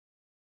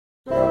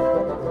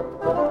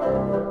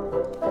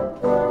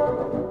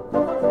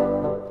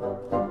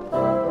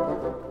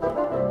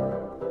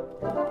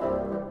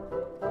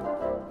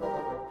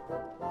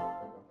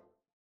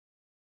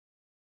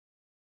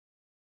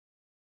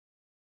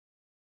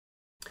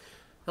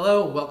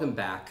Hello, welcome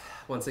back.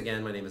 Once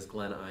again, my name is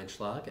Glenn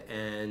Einschlag,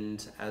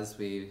 and as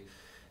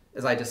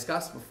I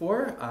discussed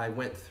before, I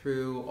went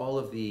through all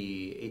of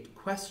the 8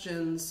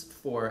 questions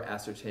for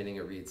ascertaining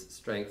a reed's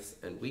strengths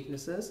and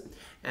weaknesses,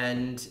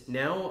 and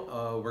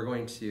now we're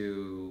going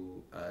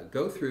to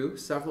go through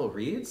several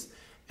reeds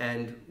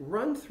and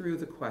run through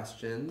the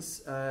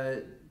questions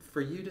for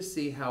you to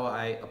see how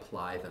I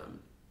apply them.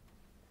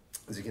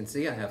 As you can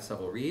see, I have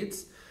several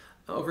reeds.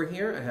 Over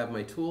here, I have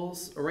my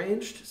tools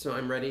arranged, so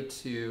I'm ready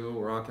to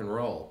rock and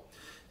roll.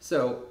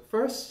 So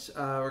first,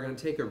 we're going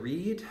to take a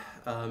reed.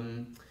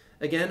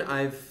 Again,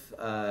 I've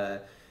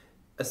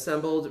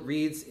assembled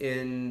reeds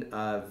in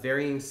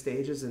varying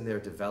stages in their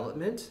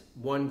development.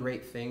 One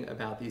great thing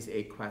about these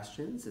 8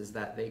 questions is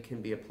that they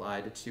can be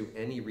applied to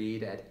any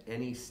reed at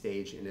any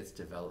stage in its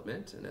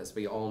development. And as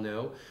we all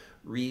know,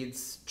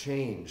 reeds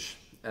change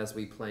as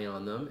we play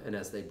on them and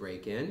as they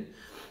break in.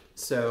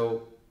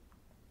 So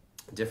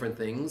different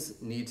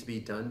things need to be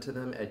done to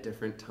them at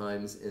different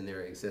times in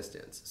their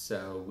existence.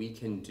 So we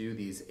can do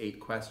these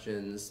 8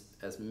 questions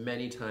as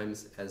many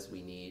times as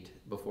we need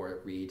before a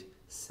reed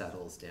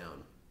settles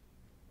down.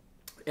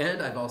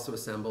 And I've also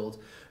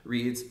assembled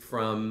reeds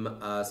from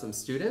some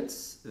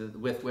students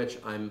with which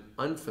I'm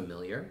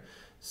unfamiliar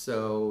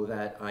so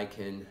that I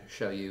can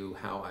show you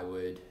how I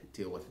would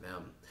deal with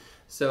them.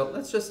 So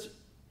let's just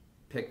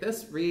pick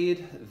this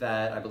reed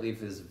that I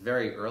believe is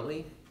very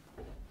early,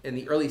 in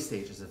the early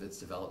stages of its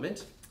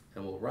development,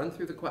 and we'll run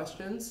through the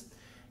questions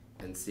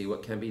and see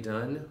what can be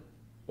done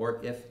or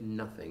if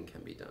nothing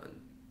can be done.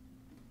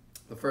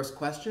 The first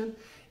question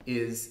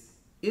is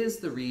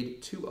the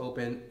reed too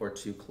open or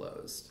too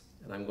closed?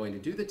 And I'm going to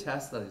do the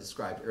test that I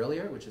described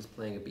earlier, which is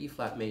playing a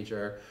B-flat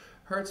major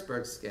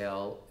Herzberg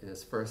scale in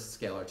its first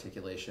scale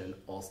articulation,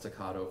 all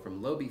staccato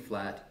from low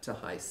B-flat to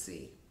high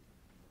C.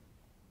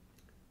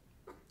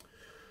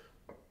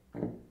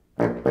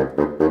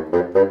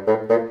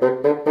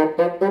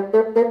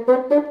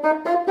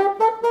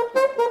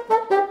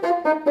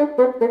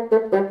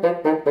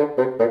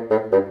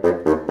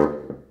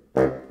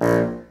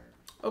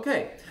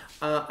 Okay,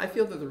 I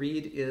feel that the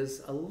reed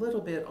is a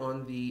little bit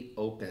on the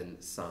open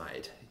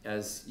side.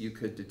 As you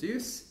could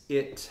deduce,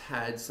 it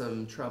had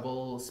some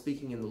trouble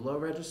speaking in the low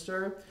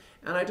register,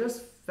 and I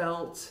just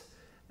felt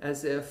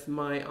as if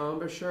my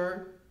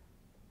embouchure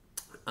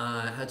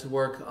had to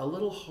work a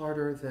little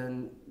harder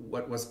than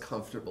what was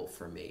comfortable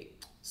for me.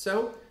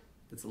 So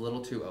it's a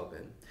little too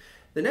open.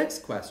 The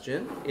next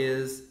question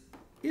is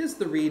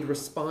the reed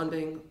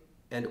responding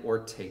and or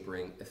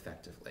tapering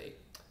effectively?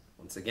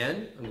 Once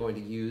again, I'm going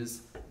to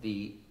use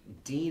the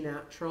D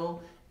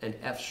natural and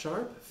F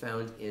sharp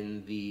found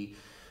in the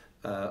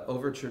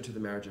Overture to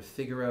the Marriage of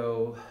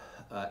Figaro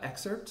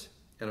excerpt,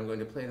 and I'm going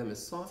to play them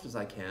as soft as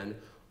I can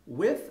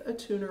with a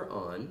tuner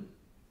on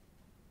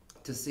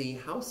to see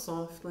how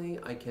softly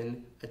I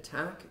can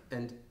attack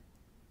and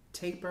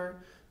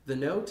taper the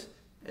note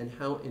and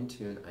how in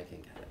tune I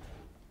can get it.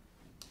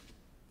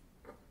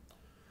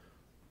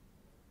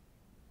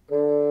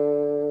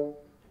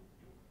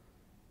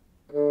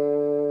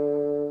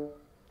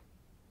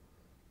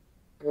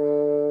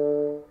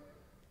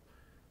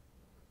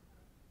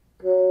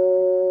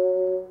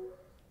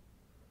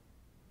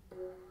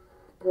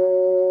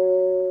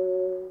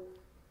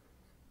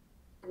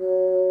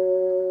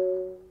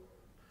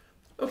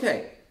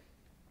 Okay,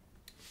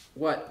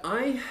 what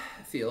I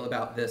feel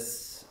about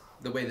this,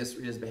 the way this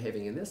reed is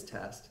behaving in this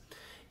test,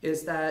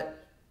 is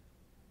that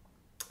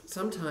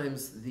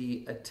sometimes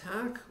the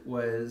attack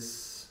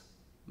was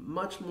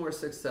much more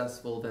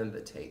successful than the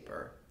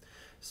taper.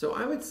 So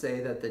I would say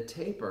that the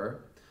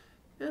taper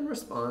and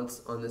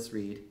response on this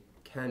reed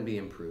can be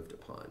improved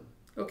upon.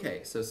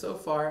 Okay, so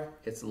far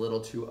it's a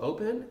little too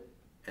open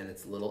and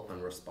it's a little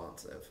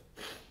unresponsive.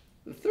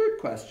 The third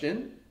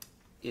question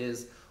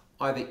is,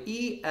 are the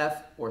E,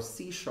 F, or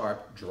C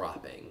sharp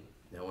dropping?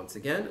 Now once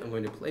again, I'm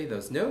going to play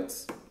those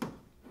notes,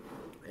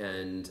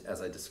 and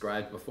as I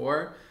described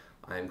before,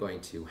 I'm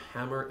going to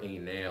hammer a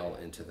nail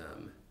into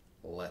them.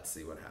 Let's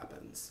see what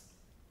happens.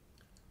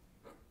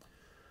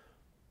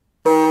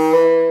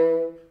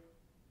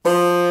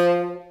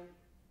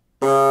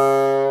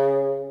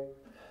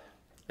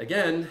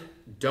 Again,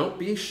 don't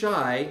be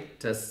shy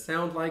to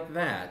sound like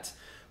that.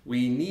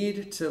 We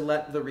need to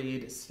let the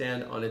reed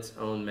stand on its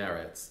own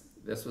merits.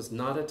 This was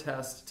not a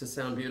test to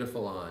sound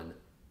beautiful on,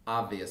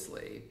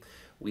 obviously.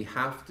 We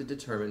have to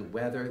determine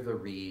whether the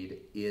reed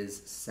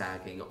is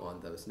sagging on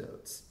those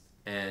notes.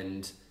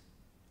 And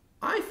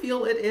I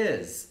feel it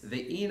is.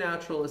 The E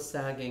natural is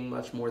sagging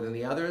much more than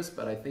the others,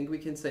 but I think we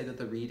can say that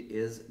the reed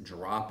is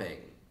dropping.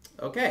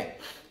 Okay,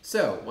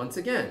 so once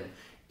again,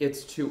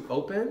 it's too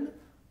open,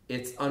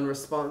 it's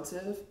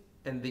unresponsive,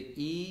 and the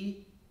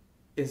E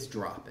is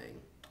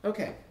dropping.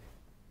 Okay.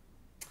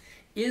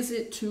 Is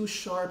it too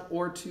sharp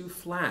or too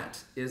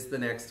flat is the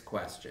next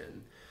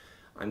question.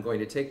 I'm going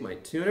to take my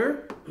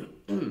tuner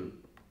and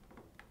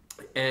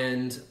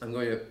I'm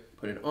going to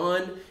put it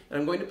on, and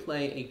I'm going to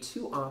play a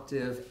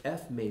 2-octave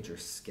F major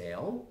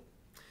scale,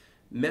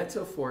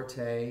 mezzo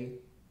forte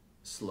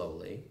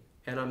slowly,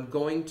 and I'm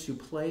going to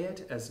play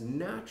it as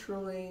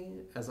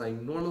naturally as I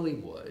normally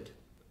would,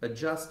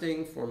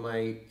 adjusting for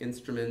my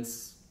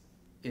instrument's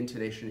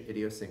intonation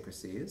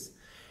idiosyncrasies.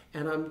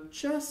 And I'm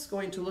just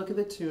going to look at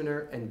the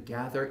tuner and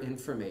gather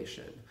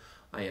information.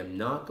 I am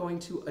not going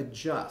to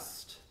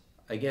adjust.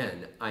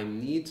 Again, I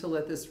need to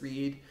let this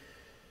reed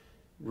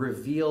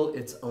reveal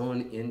its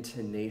own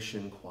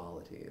intonation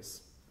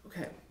qualities.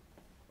 Okay.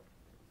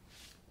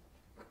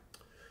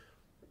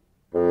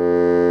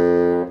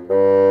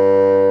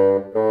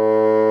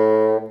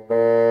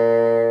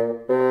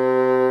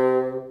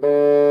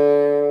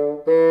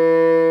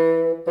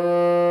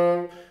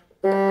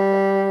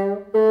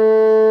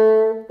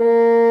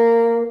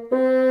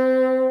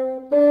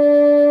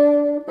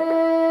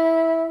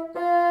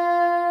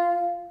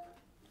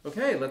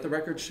 Okay, let the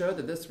record show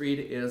that this reed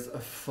is a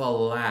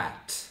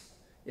flat.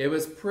 It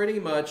was pretty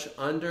much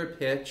under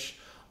pitch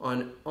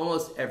on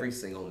almost every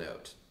single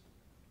note.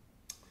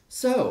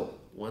 So,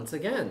 once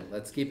again,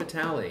 let's keep a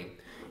tally.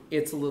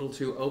 It's a little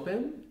too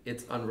open,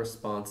 it's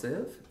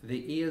unresponsive,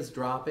 the E is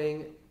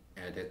dropping,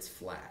 and it's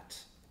flat.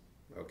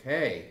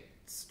 Okay,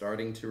 it's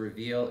starting to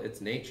reveal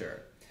its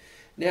nature.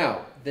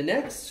 Now, the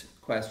next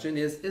question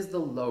is the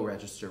low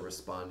register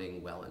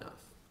responding well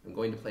enough? I'm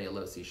going to play a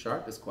low C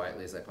sharp as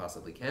quietly as I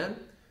possibly can,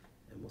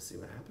 and we'll see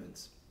what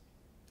happens.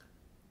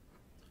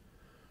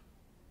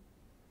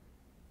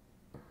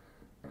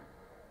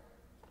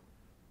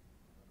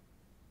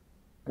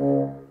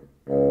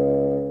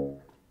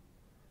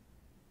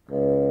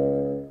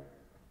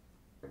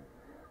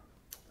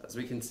 As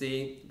we can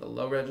see, the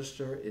low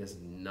register is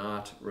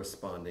not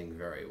responding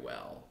very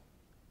well.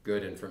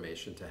 Good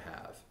information to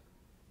have.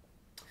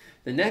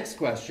 The next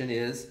question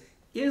is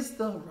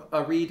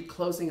a reed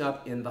closing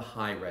up in the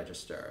high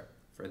register?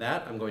 For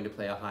that, I'm going to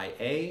play a high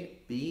A,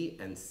 B,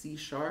 and C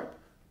sharp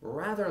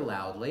rather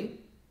loudly,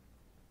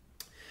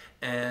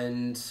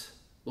 and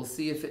we'll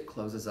see if it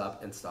closes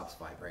up and stops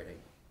vibrating.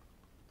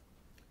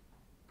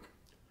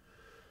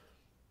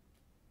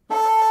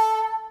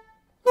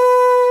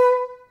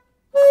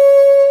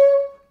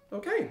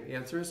 Okay, the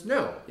answer is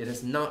no. It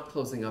is not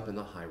closing up in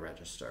the high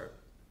register.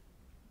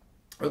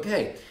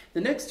 Okay,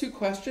 the next two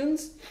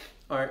questions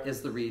are,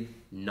 is the reed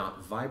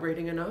not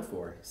vibrating enough,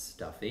 or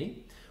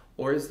stuffy,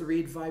 or is the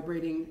reed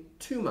vibrating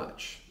too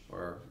much,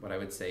 or what I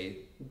would say,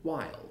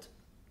 wild?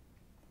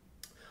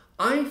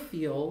 I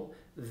feel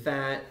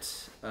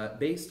that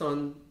based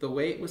on the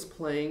way it was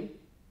playing,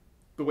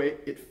 the way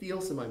it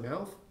feels in my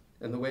mouth,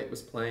 and the way it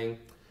was playing,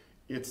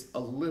 it's a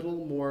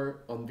little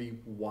more on the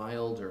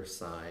wilder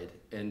side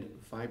and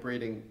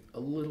vibrating a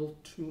little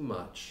too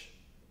much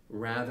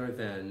rather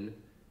than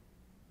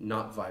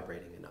not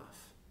vibrating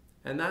enough.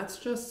 And that's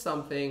just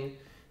something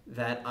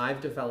that I've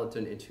developed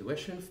an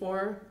intuition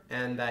for,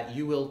 and that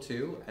you will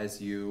too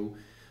as you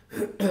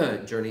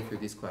journey through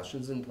these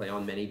questions and play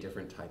on many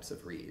different types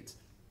of reeds.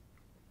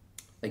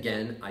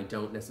 Again, I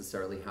don't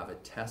necessarily have a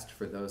test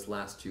for those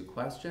last two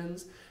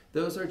questions.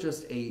 Those are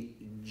just a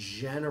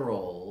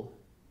general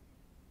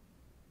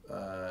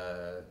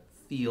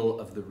feel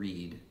of the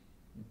reed.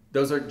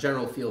 Those are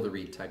general feel of the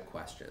reed type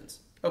questions.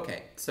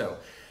 Okay, so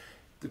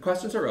the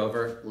questions are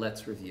over.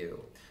 Let's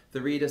review.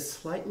 The reed is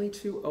slightly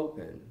too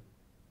open.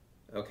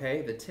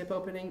 Okay, the tip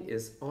opening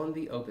is on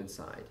the open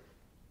side.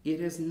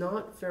 It is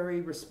not very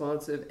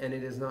responsive and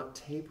it is not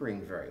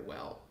tapering very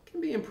well. It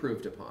can be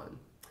improved upon.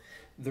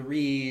 The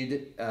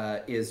reed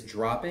is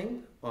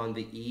dropping on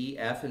the E,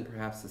 F, and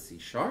perhaps the C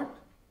sharp.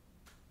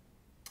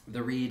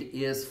 The reed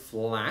is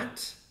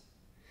flat.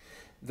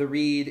 The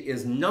reed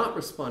is not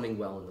responding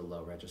well in the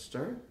low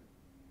register.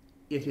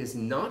 It is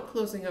not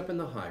closing up in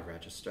the high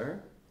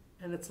register,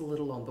 and it's a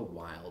little on the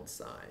wild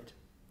side.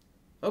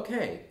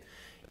 Okay,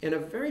 in a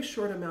very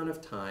short amount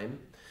of time,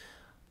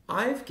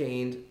 I've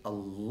gained a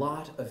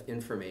lot of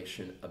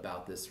information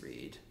about this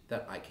reed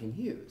that I can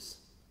use.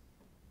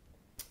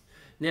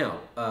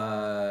 Now,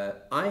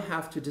 I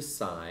have to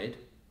decide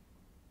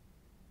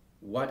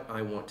what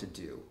I want to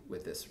do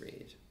with this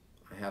reed.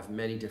 I have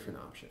many different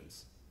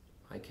options.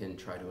 I can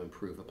try to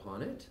improve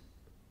upon it,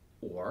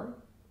 or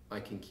I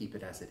can keep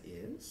it as it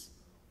is,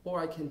 or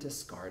I can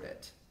discard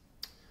it.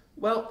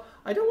 Well,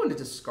 I don't want to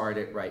discard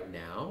it right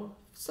now.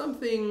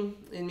 Something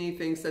in me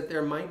thinks that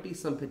there might be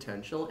some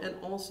potential, and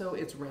also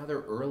it's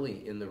rather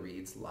early in the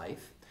reed's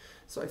life.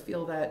 So I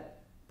feel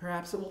that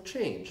perhaps it will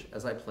change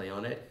as I play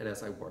on it and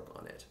as I work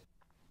on it.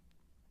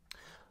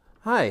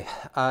 Hi,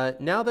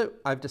 now that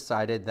I've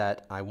decided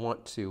that I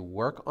want to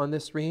work on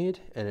this reed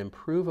and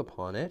improve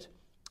upon it,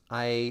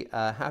 I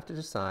have to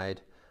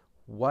decide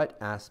what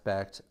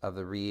aspect of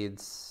the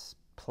reed's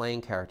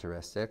playing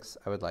characteristics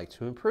I would like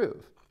to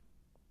improve.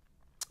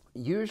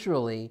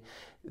 Usually,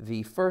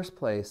 the first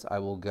place I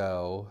will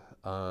go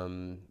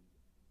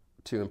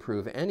to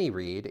improve any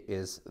reed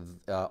is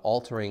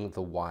altering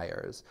the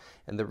wires.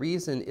 And the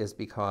reason is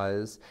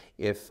because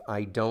if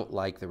I don't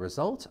like the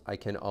result, I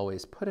can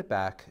always put it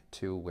back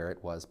to where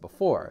it was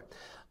before.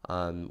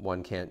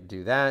 One can't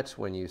do that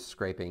when you're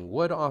scraping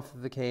wood off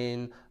of the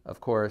cane.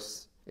 Of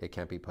course, it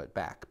can't be put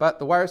back. But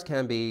the wires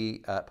can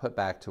be put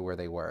back to where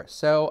they were.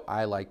 So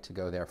I like to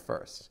go there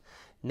first.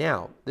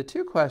 Now, the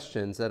two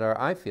questions that are,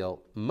 I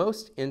feel,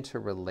 most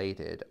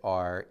interrelated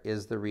are,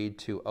 is the reed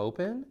too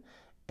open?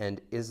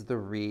 And is the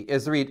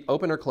reed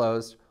open or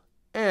closed?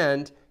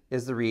 And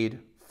is the reed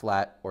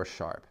flat or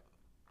sharp?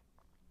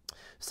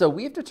 So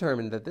we've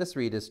determined that this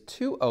reed is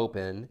too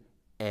open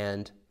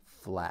and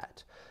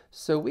flat.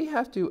 So we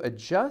have to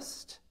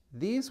adjust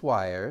these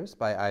wires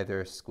by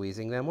either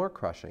squeezing them or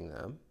crushing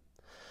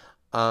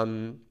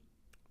them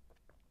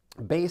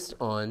based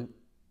on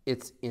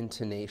its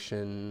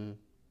intonation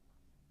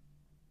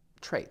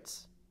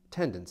traits,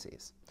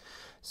 tendencies.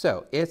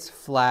 So it's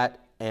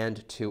flat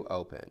and too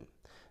open.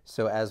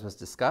 So as was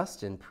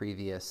discussed in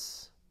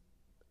previous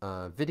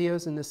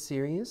videos in this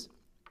series,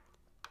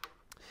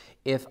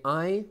 if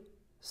I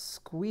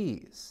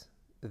squeeze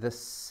the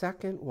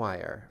second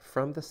wire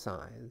from the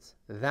sides,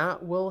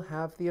 that will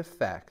have the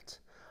effect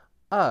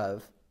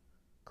of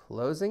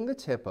closing the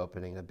tip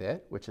opening a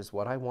bit, which is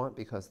what I want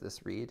because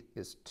this reed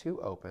is too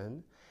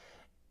open,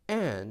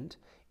 and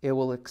it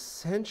will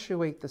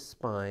accentuate the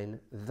spine,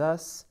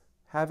 thus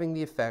having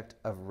the effect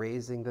of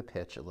raising the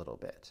pitch a little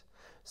bit.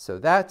 So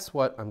that's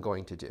what I'm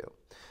going to do.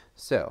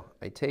 So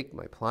I take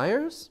my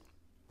pliers,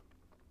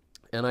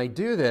 and I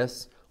do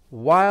this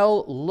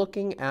while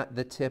looking at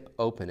the tip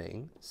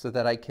opening so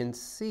that I can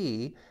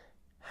see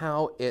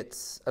how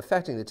it's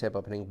affecting the tip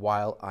opening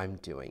while I'm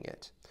doing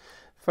it.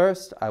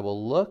 First, I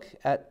will look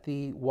at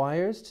the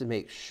wires to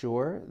make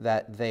sure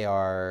that they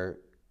are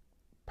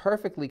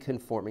perfectly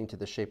conforming to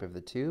the shape of the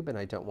tube and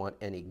I don't want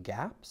any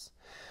gaps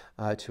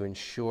to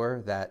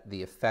ensure that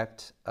the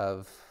effect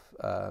of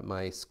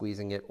my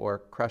squeezing it or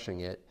crushing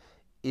it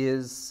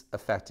is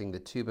affecting the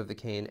tube of the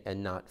cane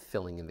and not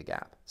filling in the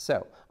gap.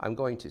 So I'm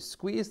going to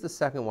squeeze the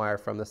second wire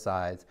from the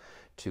sides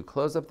to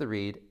close up the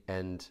reed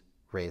and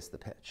raise the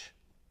pitch.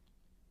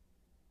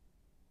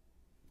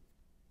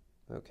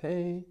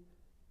 Okay,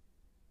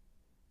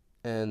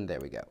 and there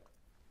we go.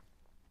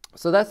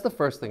 So that's the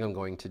first thing I'm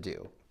going to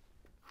do.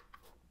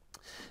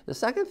 The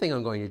second thing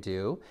I'm going to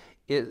do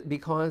is,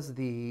 because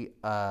the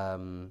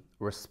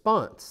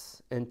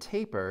response and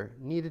taper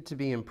needed to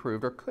be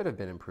improved or could have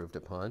been improved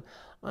upon,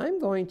 I'm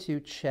going to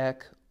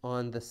check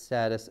on the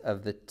status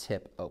of the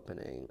tip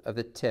opening, of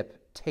the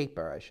tip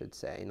taper, I should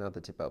say, not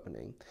the tip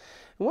opening.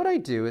 And what I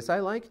do is I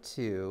like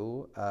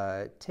to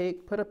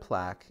put a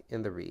plaque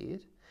in the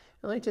reed.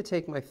 I like to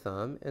take my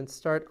thumb and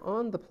start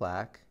on the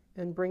plaque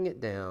and bring it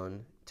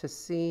down to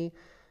see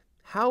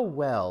how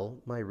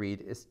well my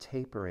reed is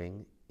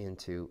tapering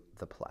into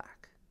the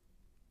plaque.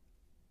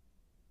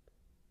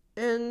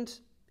 And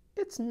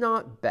it's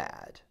not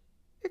bad.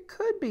 It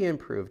could be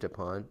improved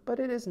upon, but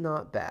it is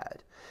not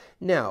bad.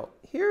 Now,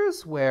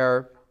 here's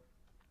where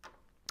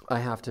I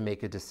have to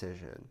make a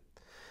decision.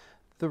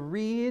 The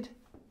reed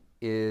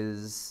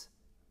is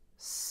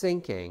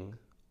sinking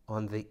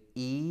on the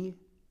E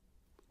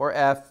or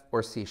F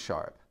or C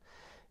sharp.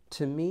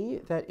 To me,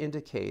 that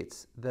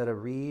indicates that a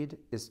reed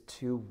is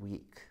too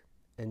weak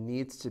and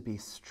needs to be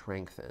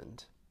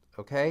strengthened,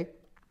 okay?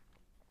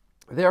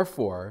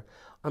 Therefore,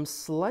 I'm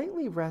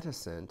slightly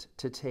reticent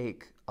to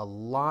take a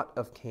lot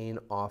of cane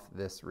off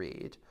this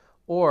reed,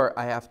 or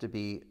I have to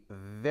be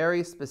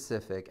very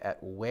specific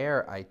at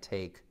where I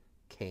take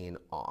cane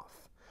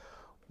off.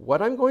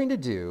 What I'm going to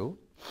do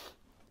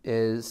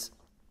is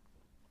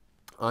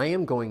I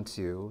am going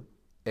to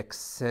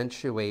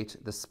accentuate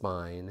the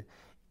spine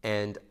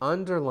and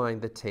underline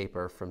the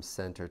taper from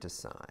center to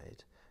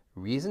side.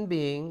 Reason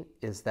being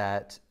is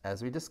that,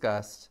 as we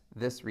discussed,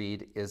 this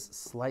reed is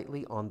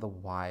slightly on the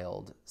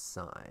wild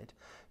side.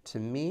 To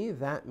me,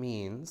 that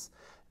means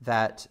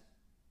that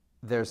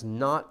there's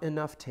not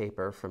enough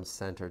taper from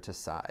center to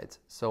sides.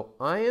 So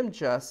I am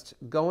just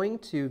going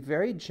to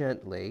very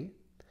gently,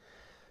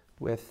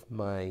 with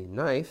my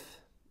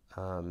knife,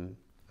 I'm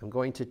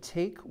going to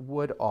take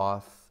wood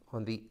off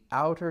on the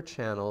outer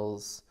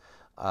channels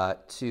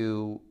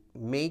to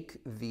make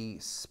the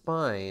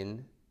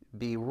spine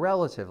be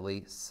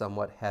relatively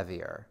somewhat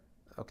heavier,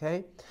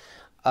 okay?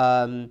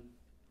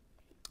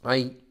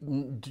 I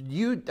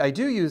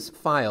do use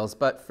files,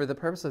 but for the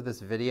purpose of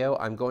this video,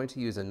 I'm going to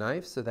use a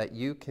knife so that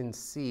you can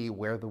see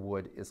where the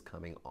wood is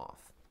coming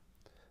off.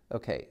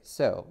 Okay,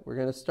 so we're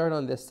going to start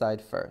on this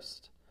side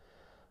first.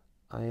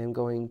 I am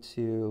going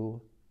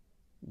to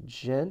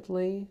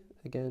gently,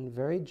 again,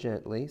 very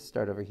gently,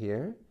 start over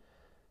here.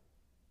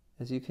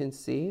 As you can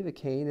see, the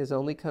cane is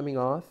only coming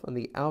off on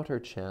the outer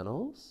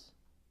channels.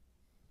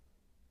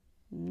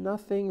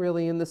 Nothing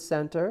really in the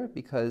center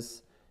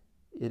because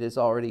it is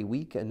already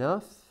weak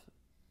enough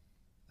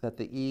that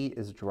the E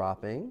is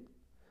dropping,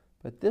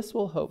 but this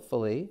will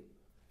hopefully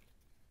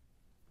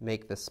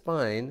make the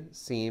spine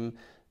seem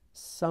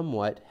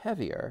somewhat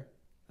heavier,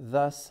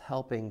 thus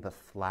helping the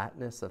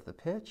flatness of the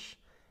pitch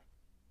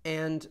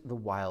and the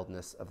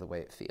wildness of the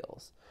way it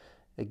feels.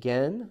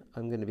 Again,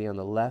 I'm going to be on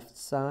the left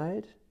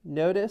side.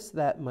 Notice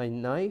that my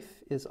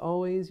knife is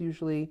always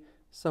usually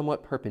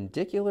somewhat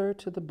perpendicular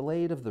to the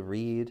blade of the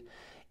reed,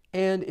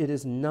 and it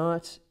is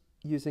not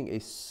using a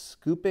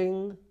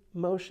scooping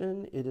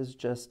motion. It is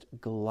just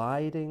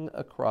gliding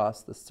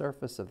across the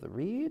surface of the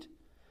reed.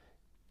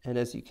 And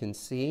as you can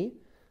see,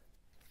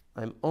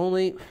 I'm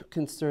only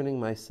concerning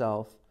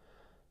myself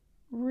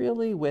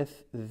really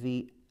with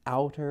the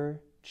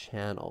outer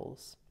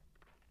channels.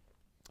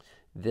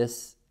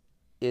 This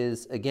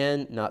is,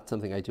 again, not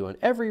something I do on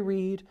every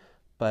reed,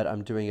 but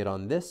I'm doing it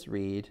on this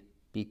reed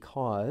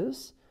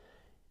because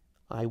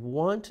I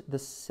want the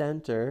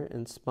center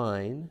and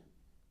spine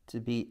to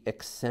be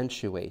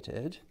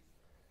accentuated.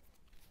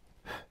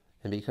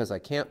 And because I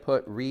can't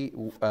put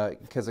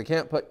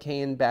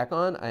cane back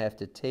on, I have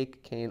to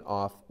take cane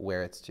off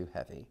where it's too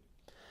heavy.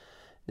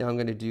 Now I'm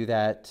going to do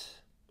that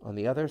on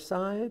the other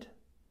side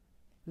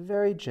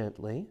very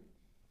gently,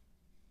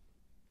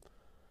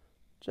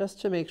 just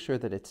to make sure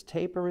that it's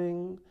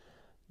tapering.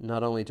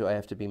 Not only do I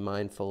have to be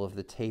mindful of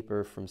the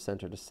taper from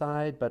center to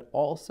side, but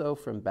also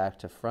from back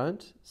to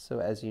front. So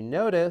as you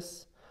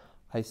notice,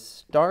 I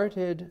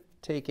started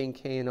taking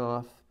cane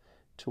off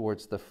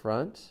towards the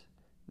front,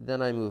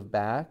 then I move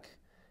back,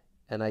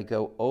 and I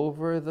go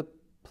over the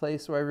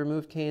place where I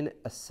removed cane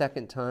a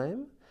second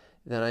time,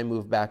 then I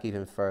move back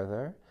even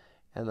further,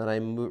 and then I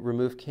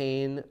remove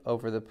cane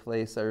over the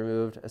place I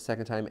removed a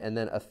second time, and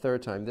then a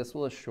third time. This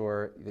will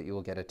assure that you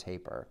will get a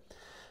taper,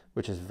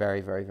 which is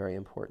very, very, very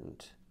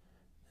important.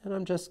 And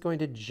I'm just going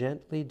to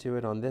gently do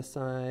it on this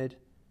side.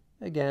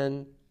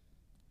 Again,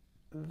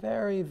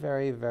 very,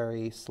 very,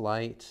 very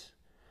slight.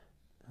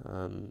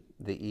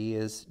 The E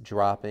is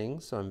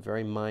dropping, so I'm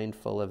very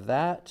mindful of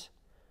that.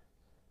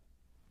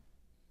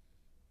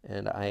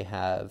 And I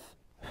have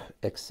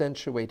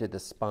accentuated the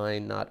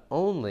spine not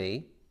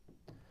only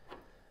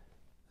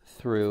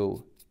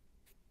through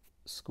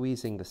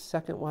squeezing the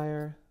second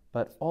wire,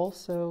 but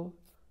also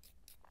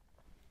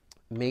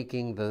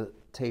making the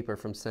taper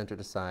from center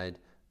to side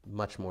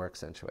much more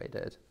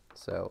accentuated.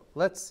 So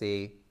let's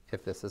see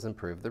if this has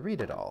improved the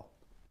reed at all.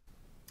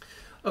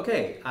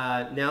 Okay,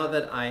 now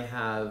that I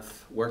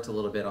have worked a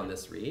little bit on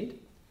this reed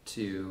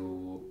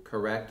to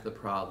correct the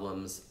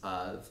problems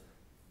of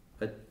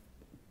a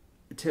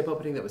tip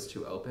opening that was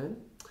too open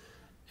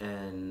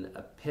and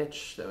a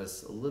pitch that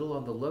was a little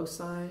on the low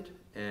side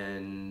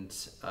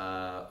and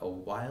a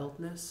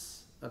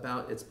wildness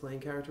about its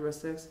playing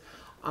characteristics,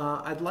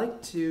 I'd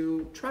like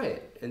to try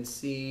it and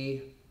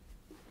see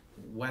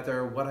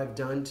whether what I've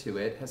done to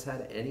it has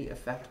had any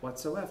effect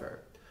whatsoever.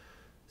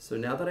 So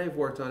now that I've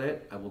worked on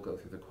it, I will go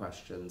through the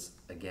questions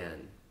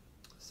again.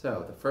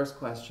 So the first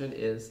question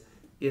is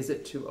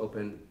it too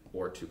open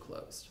or too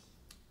closed?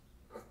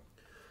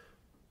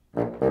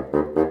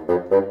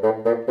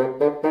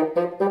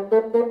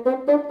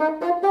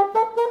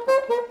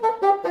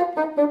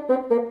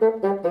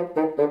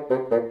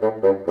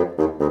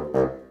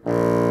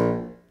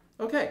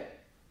 Okay,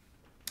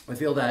 I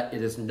feel that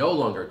it is no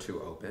longer too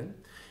open.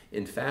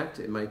 In fact,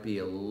 it might be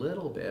a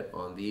little bit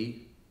on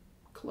the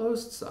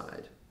closed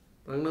side.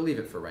 I'm going to leave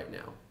it for right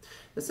now.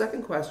 The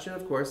second question,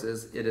 of course,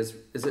 is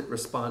it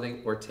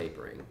responding or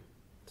tapering?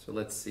 So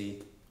let's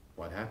see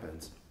what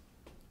happens.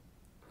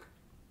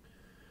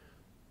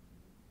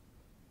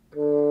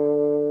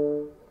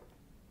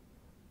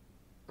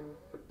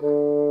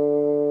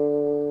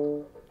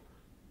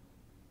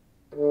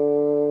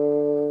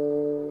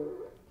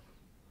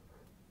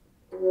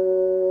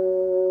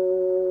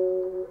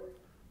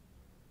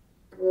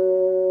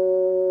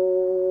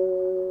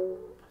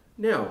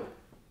 Now,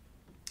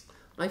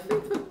 I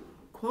think the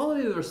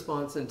quality of the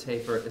response and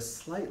taper is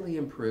slightly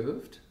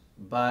improved,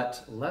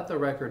 but let the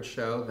record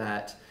show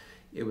that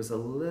it was a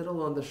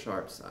little on the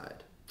sharp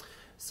side.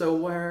 So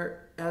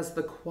whereas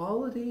the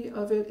quality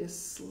of it is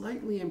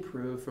slightly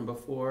improved from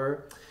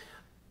before,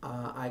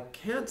 I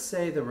can't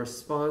say the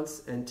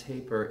response and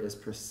taper is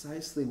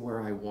precisely where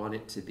I want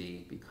it to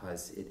be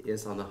because it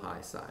is on the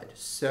high side.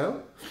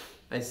 So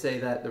I say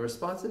that the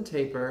response and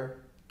taper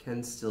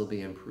can still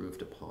be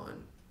improved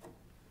upon.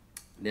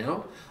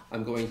 Now,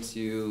 I'm going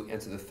to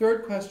answer the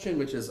third question,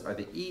 which is, are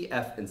the E,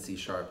 F, and C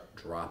sharp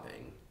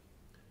dropping?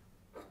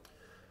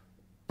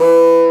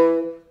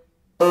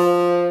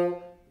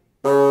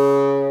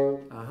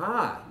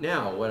 Aha!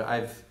 Now,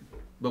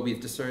 what we've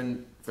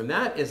discerned from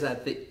that is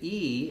that the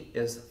E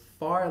is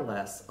far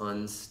less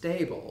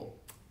unstable.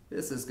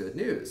 This is good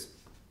news.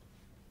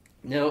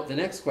 Now, the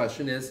next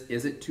question is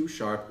it too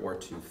sharp or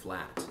too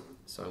flat?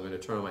 So I'm going to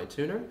turn on my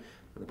tuner.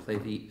 I'm going to play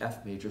the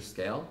F major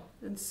scale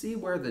and see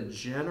where the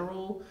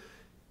general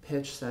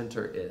pitch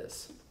center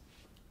is.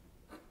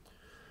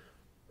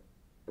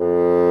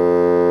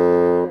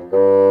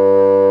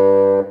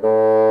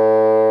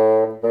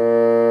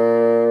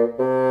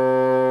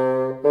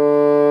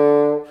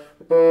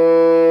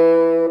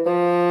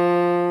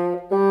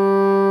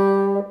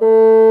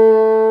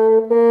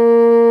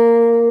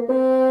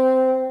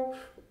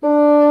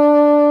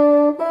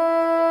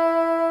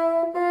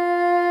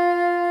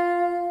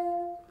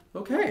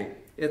 Okay,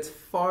 it's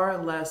far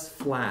less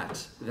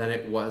flat than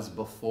it was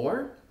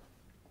before.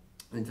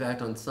 In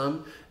fact, on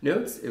some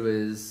notes, it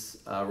was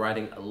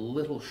riding a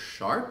little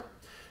sharp.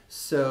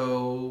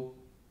 So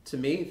to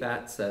me,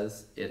 that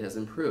says it has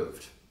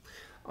improved.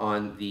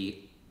 on the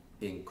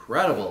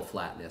incredible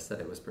flatness that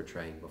it was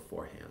portraying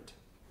beforehand.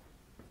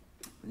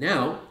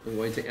 Now, I'm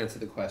going to answer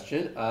the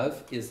question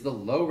of, is the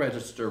low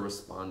register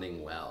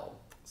responding well?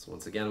 So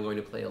once again, I'm going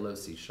to play a low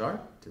C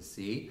sharp to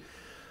see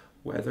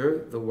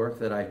whether the work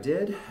that I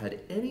did had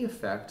any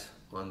effect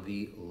on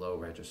the low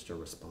register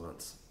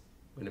response.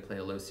 I'm going to play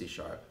a low C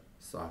sharp,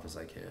 soft as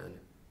I can.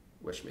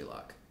 Wish me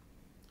luck.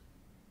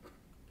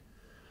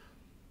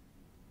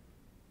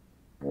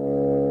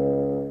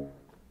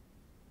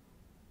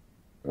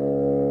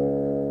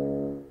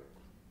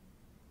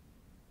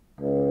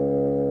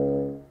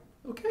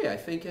 Okay, I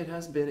think it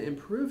has been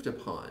improved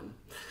upon,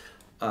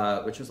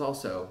 which is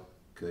also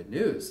good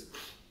news.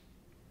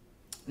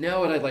 Now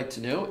what I'd like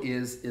to know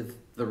is if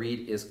the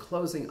reed is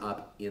closing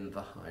up in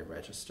the high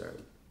register.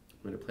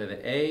 I'm going to play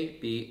the A,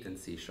 B, and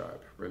C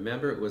sharp.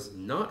 Remember, it was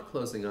not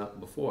closing up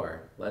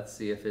before. Let's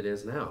see if it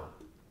is now.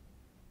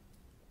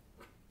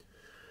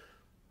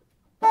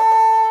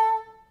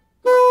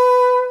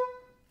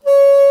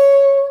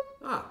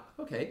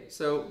 Okay,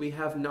 so we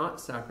have not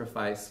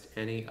sacrificed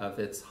any of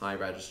its high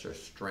register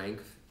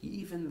strength,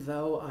 even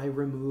though I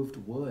removed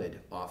wood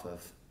off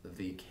of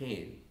the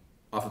cane,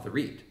 off of the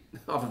reed,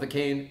 off of the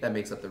cane that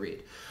makes up the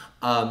reed.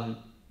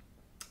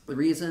 The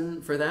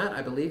reason for that,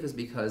 I believe, is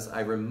because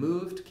I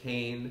removed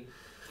cane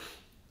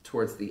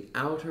towards the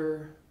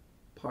outer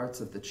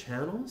parts of the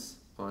channels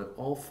on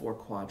all 4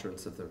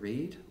 quadrants of the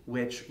reed,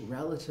 which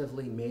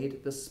relatively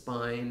made the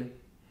spine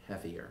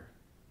heavier,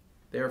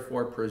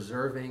 therefore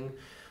preserving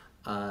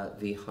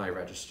the high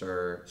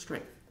register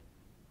strength.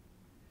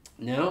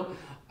 Now,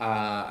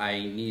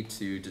 I need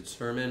to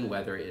determine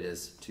whether it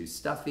is too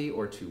stuffy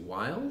or too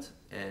wild.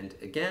 And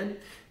again,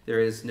 there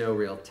is no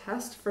real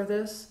test for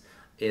this.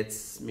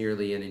 It's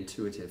merely an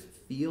intuitive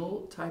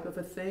feel type of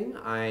a thing.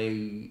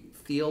 I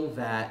feel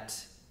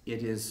that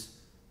it is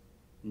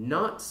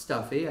not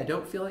stuffy. I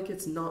don't feel like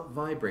it's not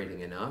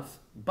vibrating enough,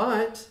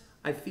 but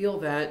I feel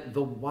that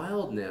the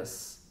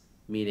wildness,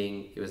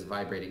 meaning it was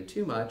vibrating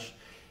too much,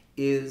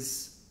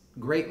 is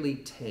greatly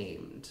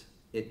tamed.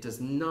 It does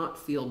not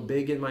feel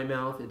big in my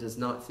mouth. It does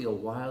not feel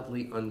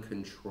wildly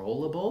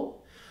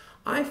uncontrollable.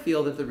 I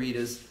feel that the reed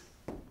is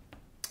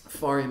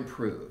far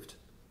improved.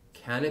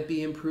 Can it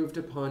be improved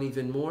upon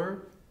even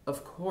more?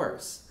 Of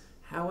course.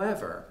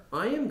 However,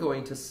 I am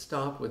going to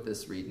stop with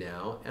this reed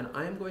now, and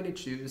I am going to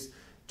choose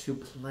to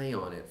play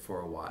on it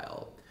for a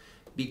while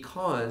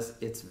because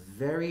it's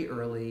very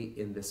early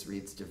in this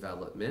reed's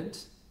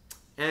development,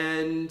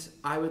 and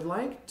I would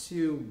like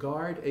to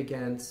guard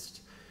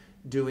against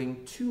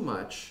doing too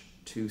much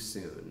too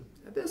soon.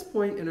 At this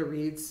point in a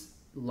reed's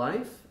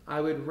life,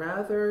 I would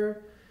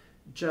rather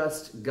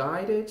just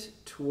guide it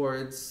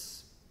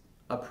towards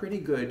a pretty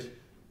good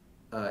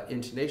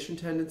intonation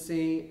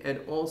tendency and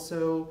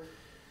also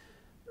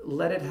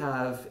let it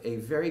have a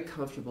very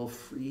comfortable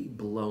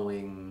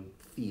free-blowing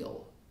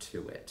feel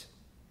to it.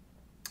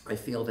 I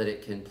feel that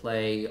it can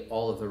play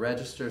all of the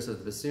registers of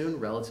the bassoon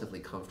relatively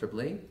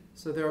comfortably,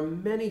 so there are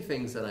many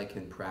things that I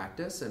can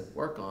practice and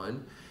work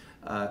on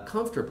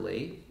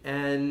comfortably,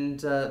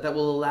 and that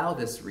will allow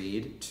this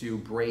reed to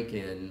break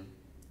in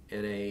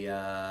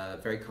a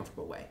very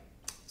comfortable way.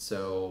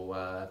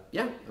 So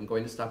yeah, I'm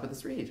going to stop with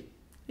this reed.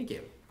 Thank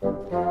you.